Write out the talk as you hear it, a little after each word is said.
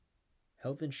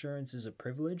Health insurance is a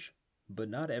privilege, but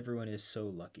not everyone is so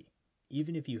lucky.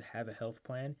 Even if you have a health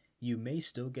plan, you may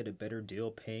still get a better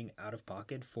deal paying out of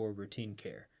pocket for routine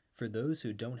care. For those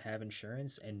who don't have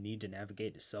insurance and need to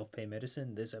navigate self-pay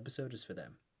medicine, this episode is for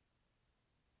them.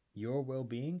 Your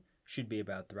well-being should be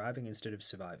about thriving instead of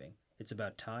surviving. It's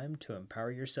about time to empower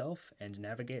yourself and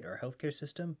navigate our healthcare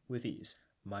system with ease.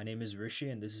 My name is Rishi,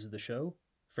 and this is the show,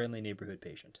 Friendly Neighborhood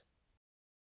Patient.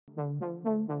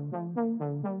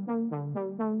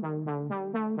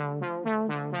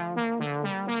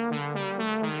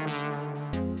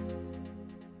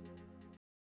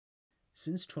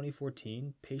 Since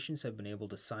 2014, patients have been able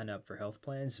to sign up for health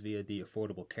plans via the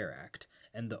Affordable Care Act,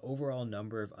 and the overall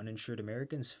number of uninsured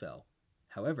Americans fell.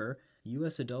 However,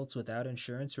 U.S. adults without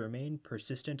insurance remain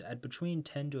persistent at between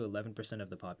 10 to 11% of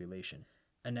the population.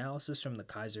 Analysis from the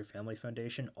Kaiser Family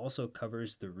Foundation also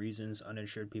covers the reasons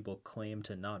uninsured people claim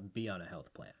to not be on a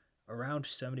health plan. Around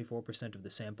 74% of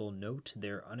the sample note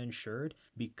they're uninsured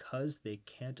because they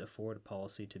can't afford a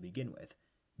policy to begin with.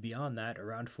 Beyond that,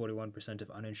 around 41% of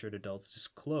uninsured adults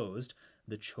disclosed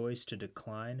the choice to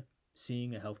decline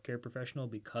seeing a healthcare professional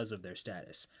because of their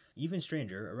status. Even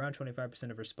stranger, around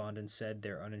 25% of respondents said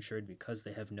they're uninsured because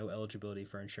they have no eligibility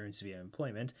for insurance via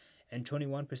employment, and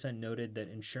 21% noted that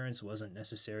insurance wasn't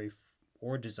necessary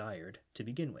or desired to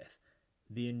begin with.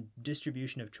 The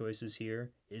distribution of choices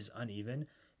here is uneven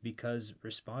because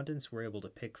respondents were able to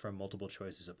pick from multiple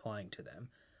choices applying to them.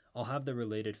 I'll have the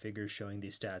related figures showing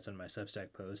these stats on my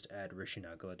Substack post at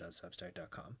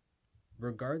rishinagala.substack.com.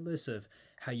 Regardless of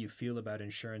how you feel about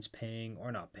insurance paying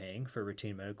or not paying for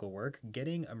routine medical work,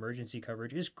 getting emergency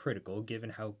coverage is critical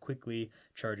given how quickly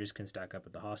charges can stack up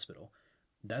at the hospital.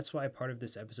 That's why part of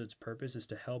this episode's purpose is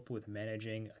to help with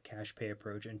managing a cash pay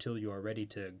approach until you are ready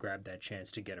to grab that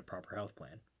chance to get a proper health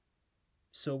plan.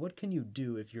 So what can you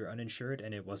do if you're uninsured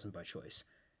and it wasn't by choice?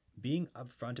 Being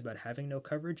upfront about having no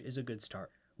coverage is a good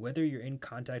start. Whether you're in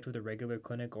contact with a regular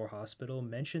clinic or hospital,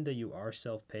 mention that you are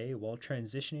self-pay while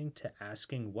transitioning to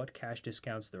asking what cash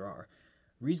discounts there are.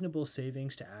 Reasonable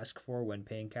savings to ask for when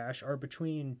paying cash are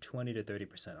between 20 to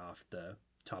 30% off the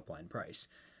top-line price.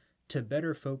 To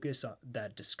better focus on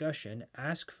that discussion,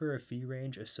 ask for a fee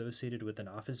range associated with an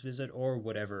office visit or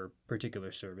whatever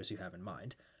particular service you have in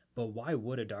mind. But why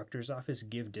would a doctor's office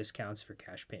give discounts for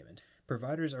cash payment?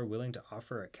 Providers are willing to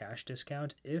offer a cash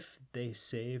discount if they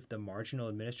save the marginal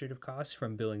administrative costs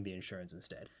from billing the insurance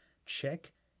instead.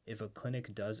 Check if a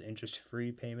clinic does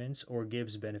interest-free payments or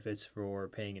gives benefits for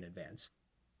paying in advance.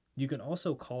 You can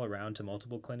also call around to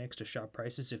multiple clinics to shop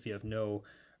prices if you have no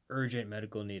urgent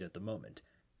medical need at the moment.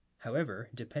 However,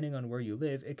 depending on where you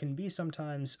live, it can be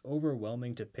sometimes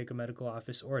overwhelming to pick a medical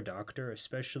office or a doctor,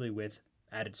 especially with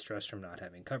added stress from not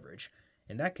having coverage.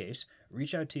 In that case,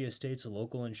 reach out to your state's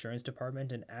local insurance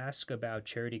department and ask about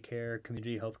charity care,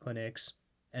 community health clinics,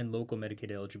 and local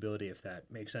Medicaid eligibility if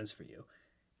that makes sense for you.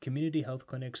 Community health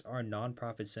clinics are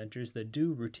nonprofit centers that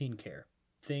do routine care.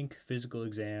 Think physical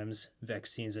exams,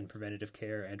 vaccines and preventative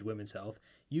care, and women's health,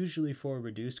 usually for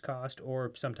reduced cost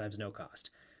or sometimes no cost.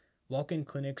 Walk-in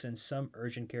clinics and some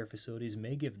urgent care facilities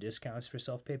may give discounts for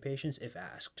self-pay patients if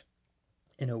asked.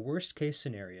 In a worst-case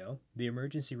scenario, the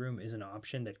emergency room is an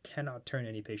option that cannot turn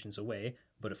any patients away,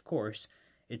 but of course,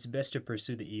 it's best to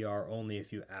pursue the ER only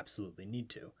if you absolutely need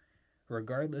to.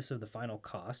 Regardless of the final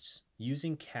costs,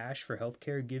 using cash for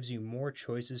healthcare gives you more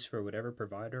choices for whatever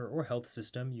provider or health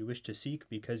system you wish to seek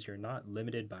because you're not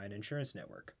limited by an insurance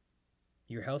network.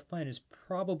 Your health plan is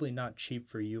probably not cheap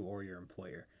for you or your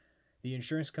employer. The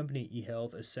insurance company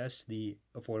eHealth assessed the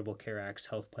Affordable Care Act's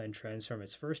health plan trends from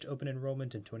its first open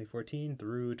enrollment in 2014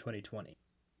 through 2020.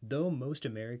 Though most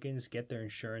Americans get their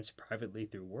insurance privately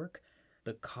through work,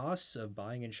 the costs of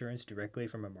buying insurance directly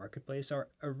from a marketplace are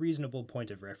a reasonable point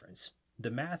of reference.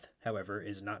 The math, however,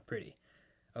 is not pretty.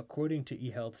 According to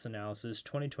eHealth's analysis,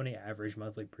 2020 average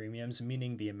monthly premiums,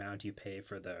 meaning the amount you pay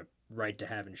for the right to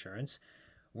have insurance,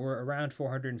 were around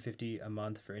 $450 a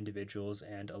month for individuals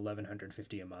and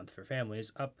 $1,150 a month for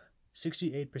families, up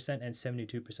 68% and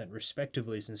 72%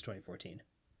 respectively since 2014.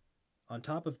 On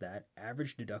top of that,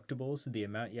 average deductibles, the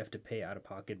amount you have to pay out of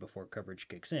pocket before coverage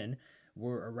kicks in,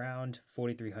 were around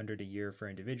 $4,300 a year for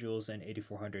individuals and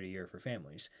 $8,400 a year for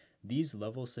families. These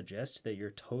levels suggest that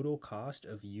your total cost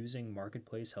of using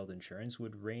marketplace health insurance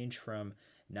would range from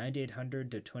 $9,800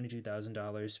 to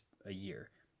 $22,000 a year.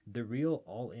 The real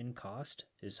all-in cost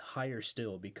is higher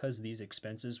still because these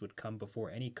expenses would come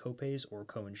before any copays or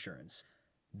coinsurance.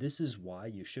 This is why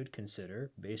you should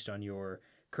consider, based on your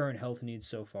current health needs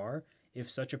so far, if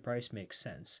such a price makes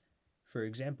sense. For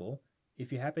example,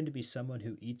 if you happen to be someone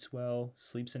who eats well,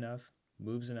 sleeps enough,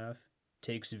 moves enough,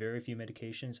 takes very few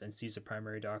medications, and sees a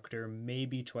primary doctor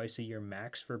maybe twice a year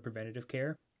max for preventative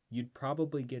care, you'd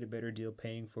probably get a better deal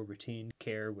paying for routine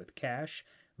care with cash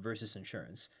versus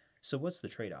insurance. So what's the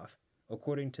trade-off?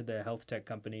 According to the health tech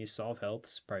company Solve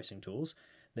Health's pricing tools,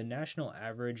 the national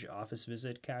average office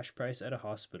visit cash price at a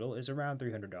hospital is around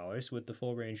 $300, with the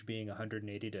full range being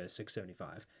 $180 to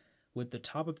 $675. With the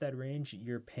top of that range,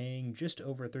 you're paying just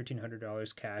over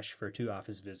 $1,300 cash for 2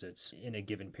 office visits in a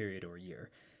given period or year.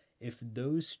 If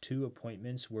those 2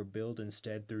 appointments were billed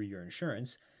instead through your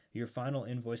insurance, your final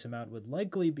invoice amount would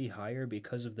likely be higher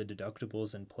because of the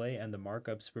deductibles in play and the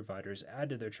markups providers add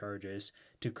to their charges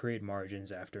to create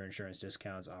margins after insurance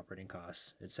discounts, operating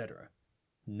costs, etc.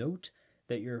 Note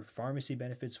that your pharmacy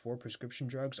benefits for prescription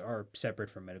drugs are separate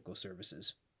from medical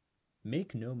services.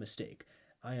 Make no mistake,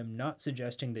 I am not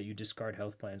suggesting that you discard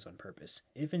health plans on purpose.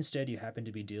 If instead you happen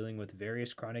to be dealing with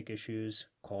various chronic issues,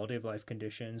 quality of life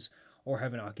conditions, or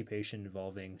have an occupation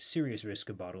involving serious risk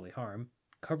of bodily harm,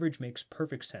 coverage makes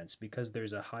perfect sense because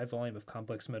there's a high volume of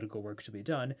complex medical work to be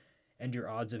done, and your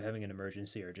odds of having an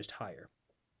emergency are just higher.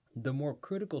 The more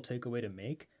critical takeaway to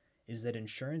make is that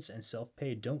insurance and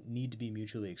self-pay don't need to be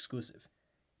mutually exclusive.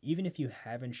 Even if you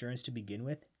have insurance to begin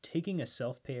with, taking a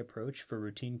self-pay approach for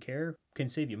routine care can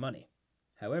save you money.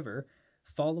 However,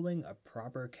 following a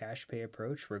proper cash pay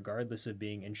approach, regardless of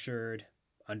being insured,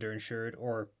 underinsured,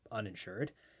 or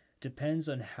uninsured, depends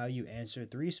on how you answer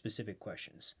 3 specific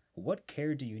questions. What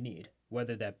care do you need,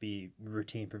 whether that be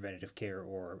routine preventative care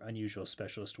or unusual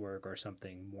specialist work or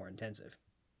something more intensive?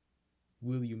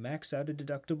 Will you max out a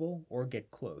deductible or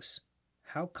get close?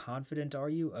 How confident are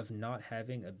you of not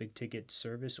having a big ticket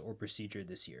service or procedure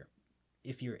this year?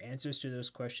 If your answers to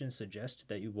those questions suggest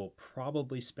that you will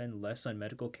probably spend less on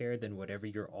medical care than whatever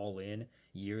your all-in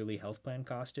yearly health plan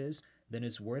cost is, then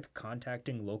it's worth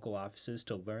contacting local offices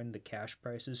to learn the cash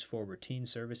prices for routine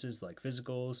services like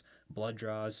physicals, blood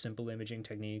draws, simple imaging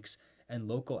techniques, and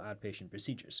local outpatient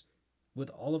procedures. With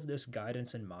all of this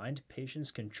guidance in mind, patients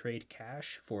can trade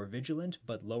cash for vigilant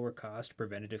but lower cost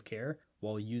preventative care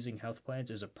while using health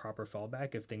plans as a proper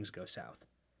fallback if things go south.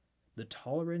 The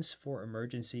tolerance for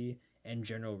emergency and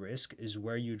general risk is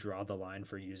where you draw the line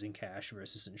for using cash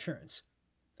versus insurance.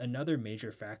 Another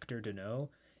major factor to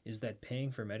know is that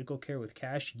paying for medical care with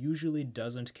cash usually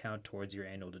doesn't count towards your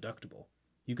annual deductible.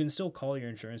 You can still call your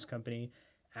insurance company,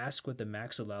 ask what the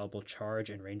max allowable charge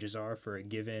and ranges are for a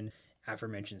given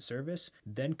aforementioned service,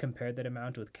 then compare that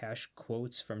amount with cash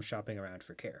quotes from shopping around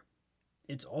for care.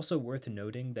 It's also worth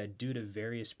noting that due to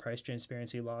various price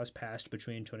transparency laws passed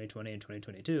between 2020 and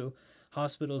 2022,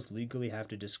 hospitals legally have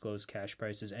to disclose cash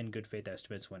prices and good faith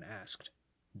estimates when asked.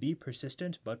 Be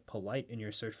persistent but polite in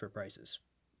your search for prices.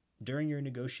 During your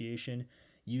negotiation,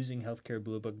 using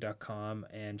healthcarebluebook.com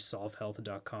and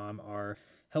solvehealth.com are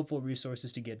helpful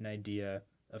resources to get an idea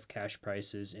of cash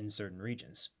prices in certain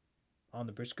regions. On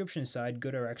the prescription side,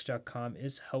 GoodRx.com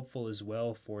is helpful as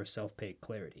well for self-pay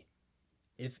clarity.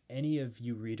 If any of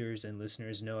you readers and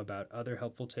listeners know about other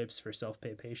helpful tips for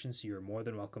self-pay patients, you are more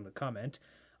than welcome to comment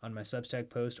on my Substack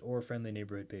post or Friendly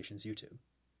Neighborhood Patients YouTube.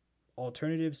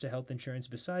 Alternatives to health insurance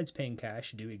besides paying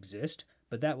cash do exist,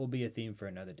 but that will be a theme for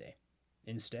another day.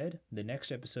 Instead, the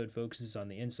next episode focuses on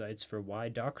the insights for why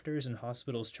doctors and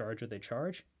hospitals charge what they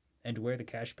charge and where the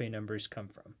cash pay numbers come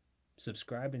from.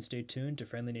 Subscribe and stay tuned to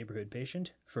Friendly Neighborhood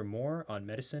Patient for more on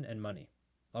medicine and money.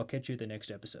 I'll catch you at the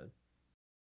next episode.